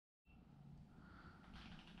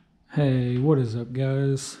Hey, what is up,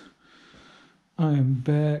 guys? I am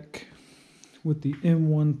back with the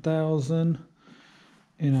M1000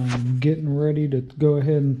 and I'm getting ready to go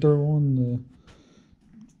ahead and throw on the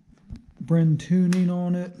BrenTuning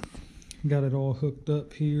on it. Got it all hooked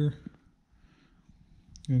up here.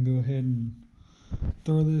 I'm gonna go ahead and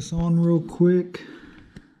throw this on real quick,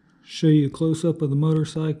 show you a close-up of the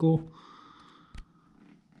motorcycle.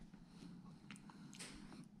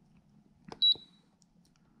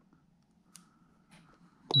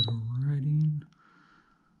 Bit of writing.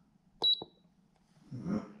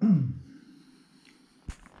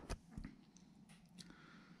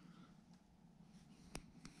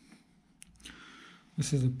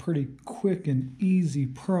 This is a pretty quick and easy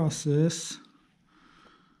process.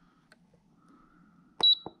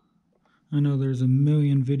 I know there's a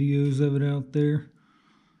million videos of it out there,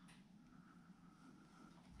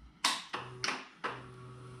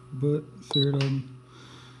 but figured I'd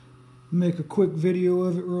make a quick video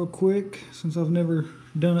of it real quick since I've never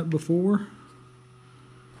done it before.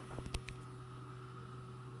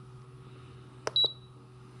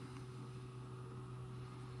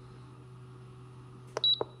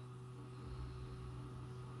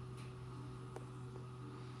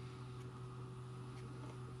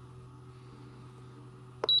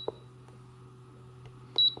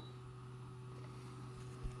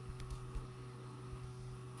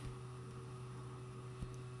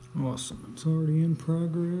 Awesome, it's already in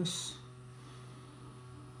progress.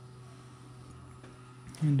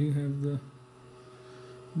 I do have the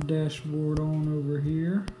dashboard on over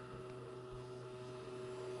here.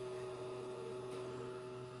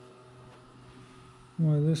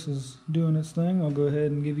 While this is doing its thing, I'll go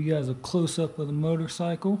ahead and give you guys a close-up of the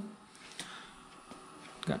motorcycle.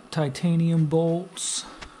 Got titanium bolts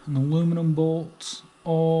and aluminum bolts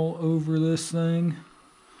all over this thing.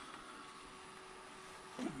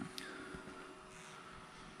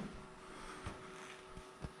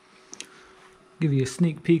 Give you a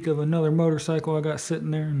sneak peek of another motorcycle I got sitting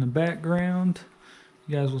there in the background.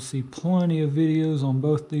 You guys will see plenty of videos on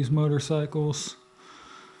both these motorcycles.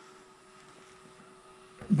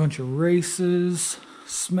 A bunch of races,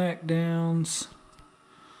 smackdowns.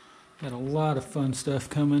 Got a lot of fun stuff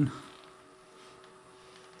coming.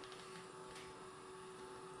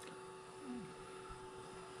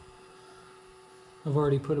 I've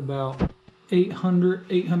already put about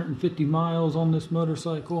 850 miles on this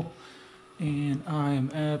motorcycle. And I am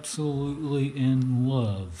absolutely in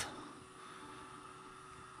love.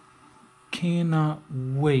 Cannot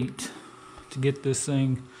wait to get this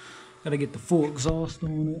thing. Gotta get the full exhaust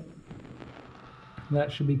on it.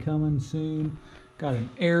 That should be coming soon. Got an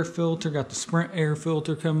air filter, got the Sprint air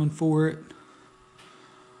filter coming for it.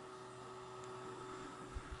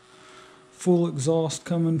 Full exhaust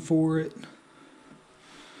coming for it.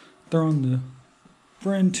 Throwing the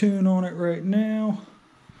BrenTuning on it right now.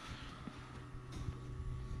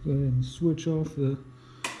 Go ahead and switch off the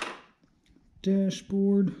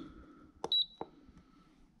dashboard.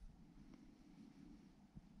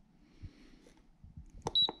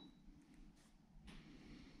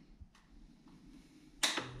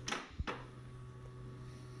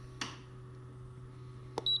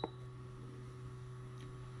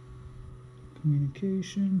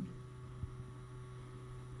 Communication.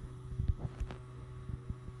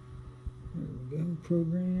 There we go.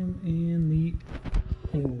 Program and the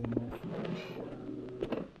and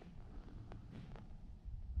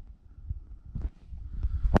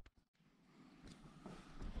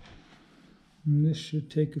this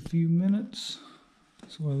should take a few minutes.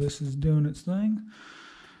 So while this is doing its thing,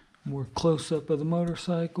 more close-up of the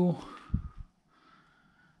motorcycle.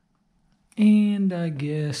 And I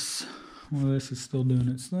guess while this is still doing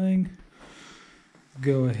its thing,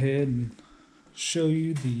 go ahead and show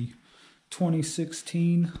you the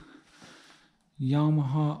 2016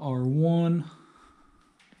 Yamaha R1.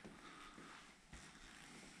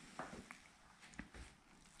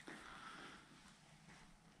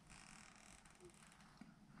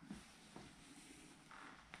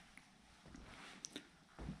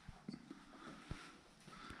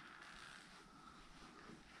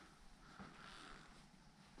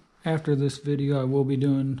 After this video, I will be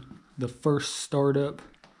doing the first startup.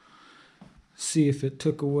 See if it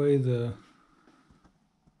took away the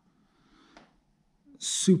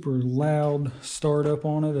super loud startup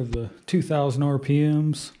on it of the 2000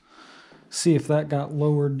 RPMs. See if that got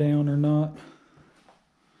lowered down or not.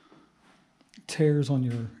 Tears on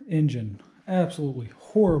your engine absolutely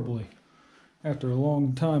horribly after a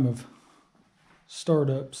long time of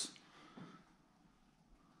startups.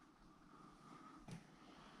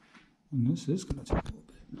 And this is going to take a little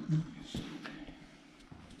bit.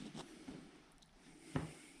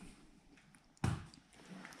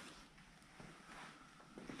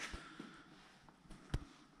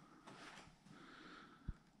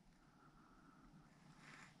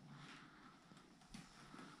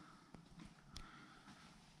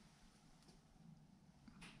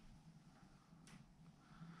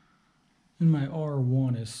 And my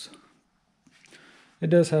R1 it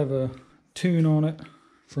does have a tune on it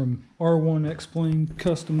from R1 X-Plane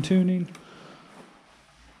Custom Tuning.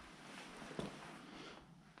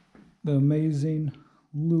 The amazing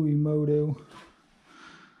Louis Moto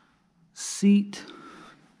seat.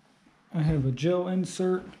 I have a gel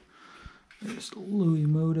insert. There's Louis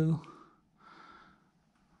Moto.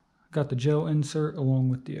 Got the gel insert along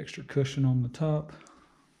with the extra cushion on the top.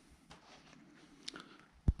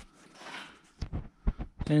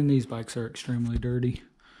 And these bikes are extremely dirty.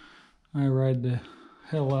 I ride the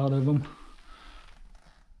hell out of them.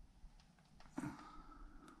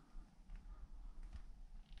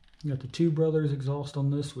 Got the Two Brothers exhaust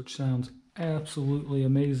on this, which sounds absolutely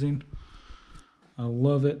amazing. I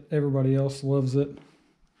love it. Everybody else loves it.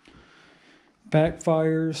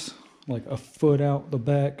 Backfires like a foot out the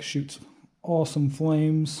back, shoots awesome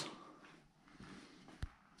flames.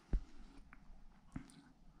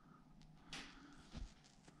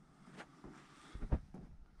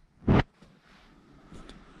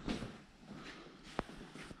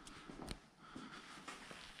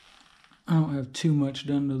 I don't have too much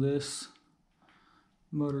done to this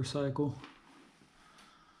motorcycle.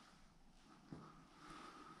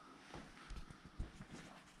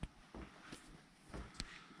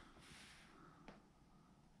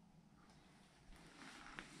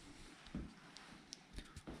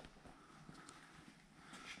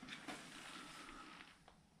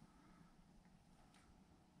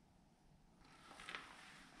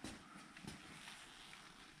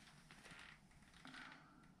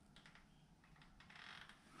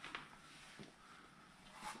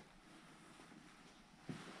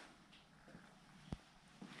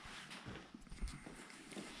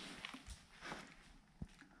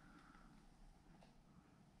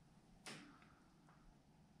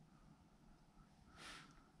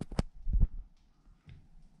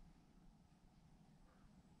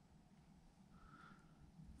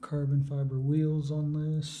 Carbon fiber wheels on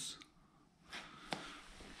this,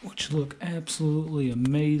 which look absolutely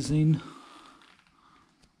amazing.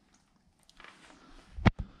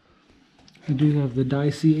 I do have the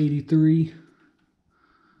Dicey 83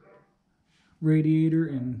 radiator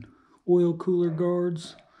and oil cooler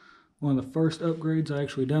guards. One of the first upgrades I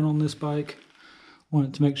actually done on this bike.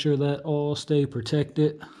 Wanted to make sure that all stay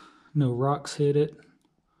protected, no rocks hit it.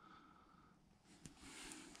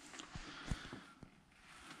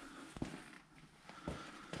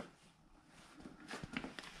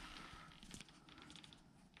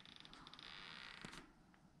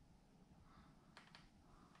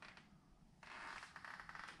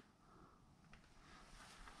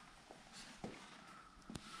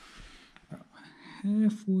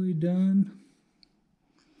 Halfway done.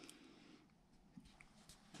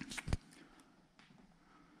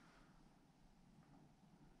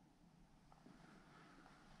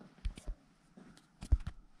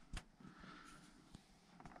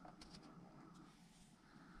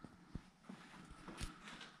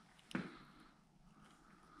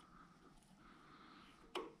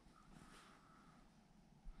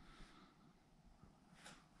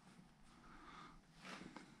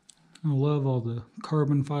 I love all the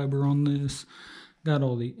carbon fiber on this. Got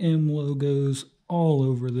all the M logos all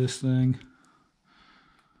over this thing.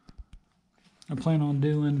 I plan on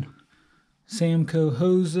doing Samco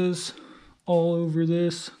hoses all over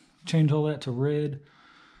this. Change all that to red.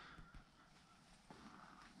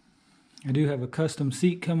 I do have a custom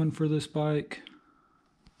seat coming for this bike.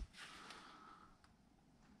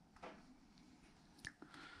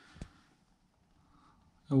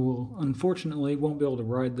 I will, unfortunately, won't be able to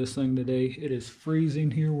ride this thing today. It is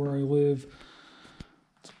freezing here where I live.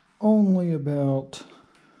 It's only about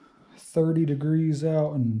 30 degrees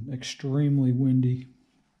out and extremely windy.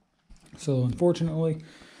 So unfortunately,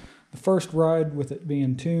 the first ride with it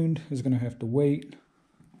being tuned is going to have to wait.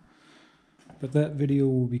 But that video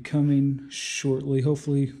will be coming shortly,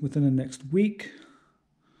 hopefully within the next week.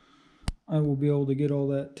 I will be able to get all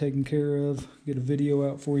that taken care of, get a video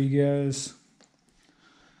out for you guys.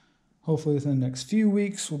 Hopefully within the next few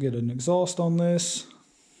weeks, we'll get an exhaust on this,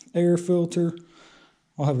 air filter.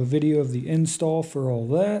 I'll have a video of the install for all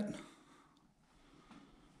that.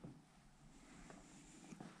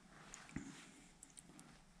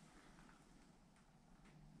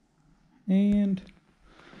 And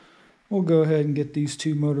we'll go ahead and get these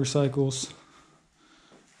two motorcycles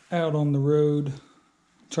out on the road.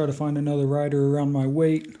 Try to find another rider around my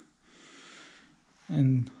weight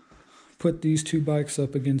and put these two bikes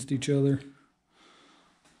up against each other.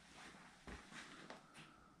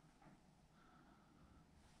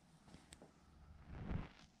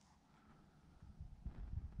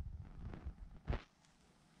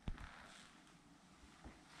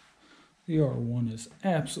 The R1 is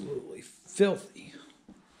absolutely filthy.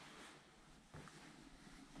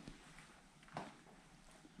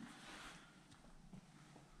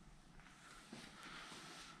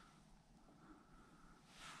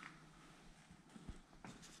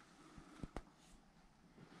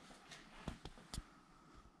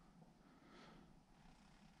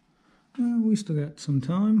 We still got some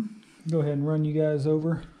time. Go ahead and run you guys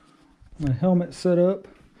over my helmet setup.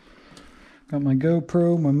 Got my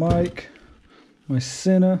GoPro, my mic, my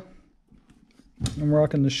Sena. I'm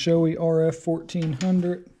rocking the Shoei RF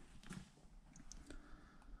 1400.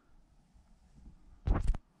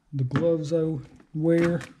 The gloves I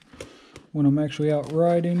wear when I'm actually out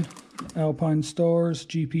riding. Alpine Stars,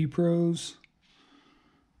 GP Pros.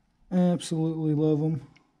 Absolutely love them.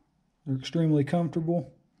 They're extremely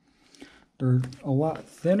comfortable. They're a lot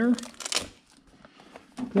thinner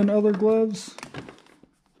than other gloves,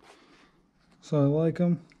 so I like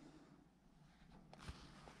them.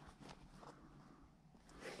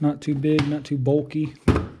 Not too big, not too bulky.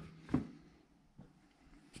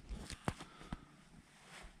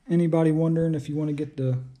 Anybody wondering if you want to get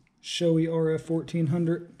the Shoei RF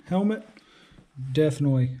 1400 helmet,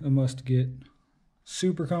 definitely a must get.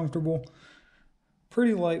 Super comfortable,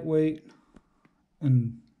 pretty lightweight,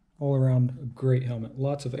 and all around a great helmet.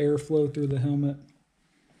 Lots of airflow through the helmet.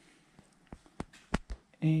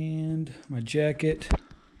 And my jacket.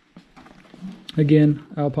 Again,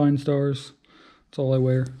 Alpine Stars. That's all I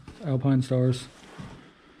wear. Alpine Stars.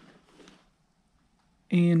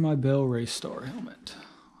 And my Bell Race Star helmet,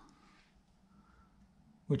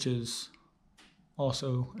 which is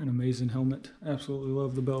also an amazing helmet. Absolutely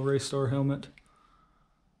love the Bell Race Star helmet.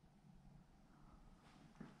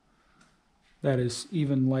 That is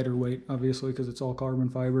even lighter weight, obviously, because it's all carbon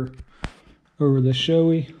fiber over the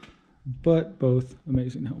Shoei, but both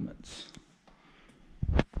amazing helmets.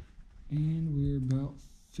 And we're about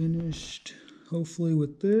finished, hopefully,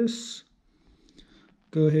 with this.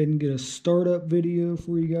 Go ahead and get a startup video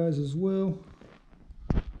for you guys as well.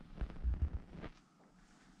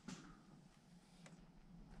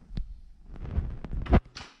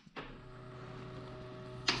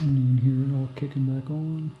 And then here it all kicking back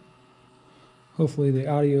on. Hopefully the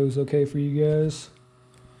audio is okay for you guys.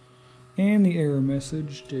 And the error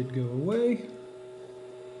message did go away.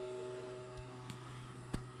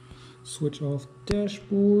 Switch off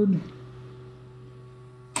dashboard.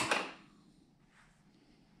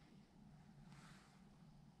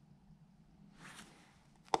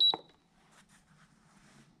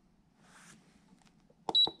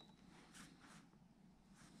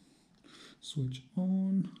 Switch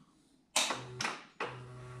on.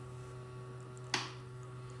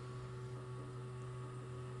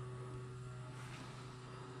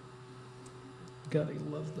 Gotta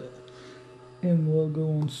love that M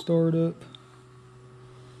logo on startup.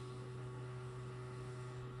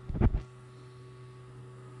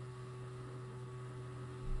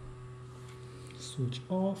 Switch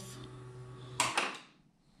off.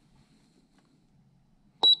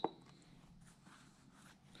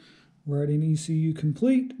 Writing ECU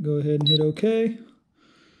complete. Go ahead and hit OK.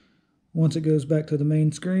 Once it goes back to the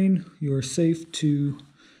main screen, you are safe to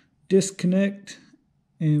disconnect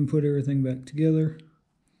and put everything back together.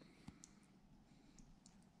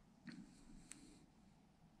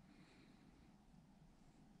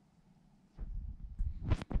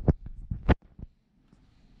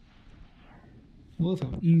 I love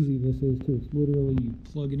how easy this is too. It's literally you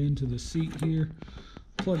plug it into the seat here,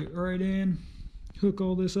 plug it right in, hook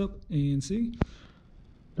all this up, and see,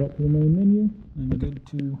 back to the main menu. I'm good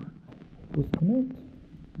to disconnect.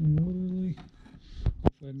 And literally,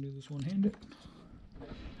 hopefully I can do this one-handed.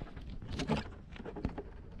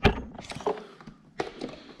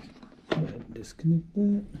 Go ahead and disconnect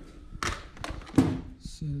that.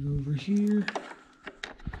 Set it over here.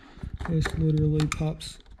 This literally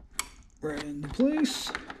pops right into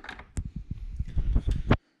place.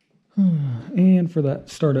 And for that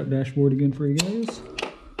startup dashboard again for you guys.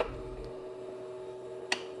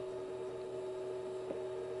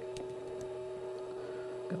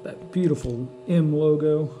 Got that beautiful M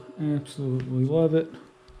logo. Absolutely love it.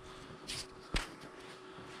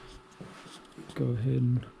 Go ahead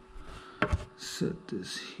and set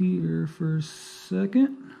this here for a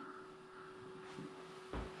second.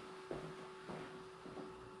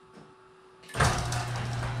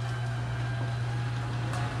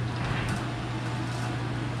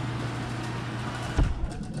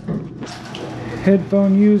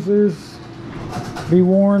 Headphone users, be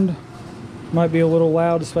warned, might be a little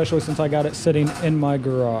loud, especially since I got it sitting in my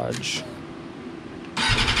garage.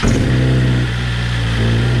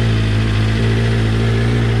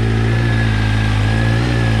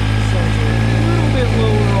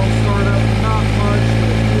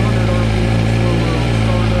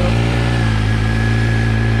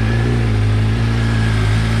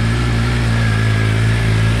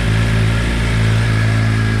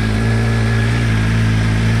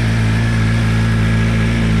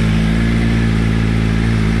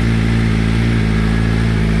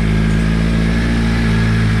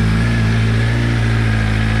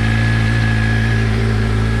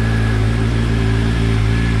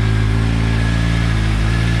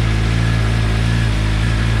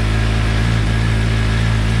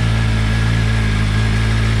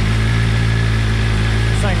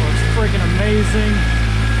 amazing,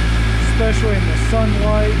 especially in the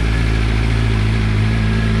sunlight.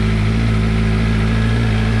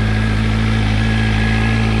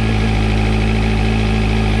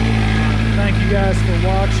 Thank you guys for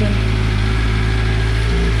watching.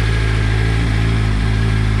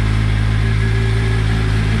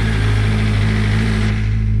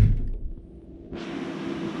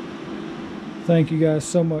 Thank you guys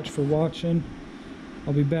so much for watching.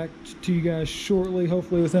 I'll be back to you guys shortly.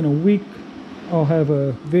 Hopefully within a week I'll have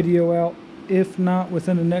a video out. If not,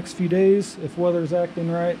 within the next few days, if weather's acting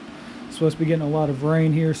right. It's supposed to be getting a lot of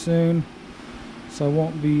rain here soon, so I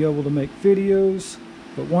won't be able to make videos.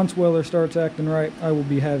 But once weather starts acting right, I will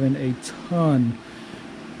be having a ton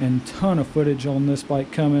of footage on this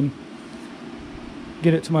bike coming.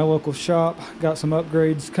 Get it to my local shop. Got some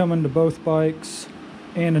upgrades coming to both bikes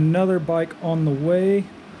and another bike on the way.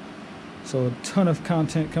 So a ton of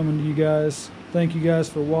content coming to you guys. Thank you guys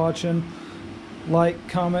for watching. Like,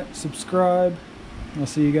 comment, subscribe. I'll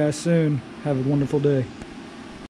see you guys soon. Have a wonderful day.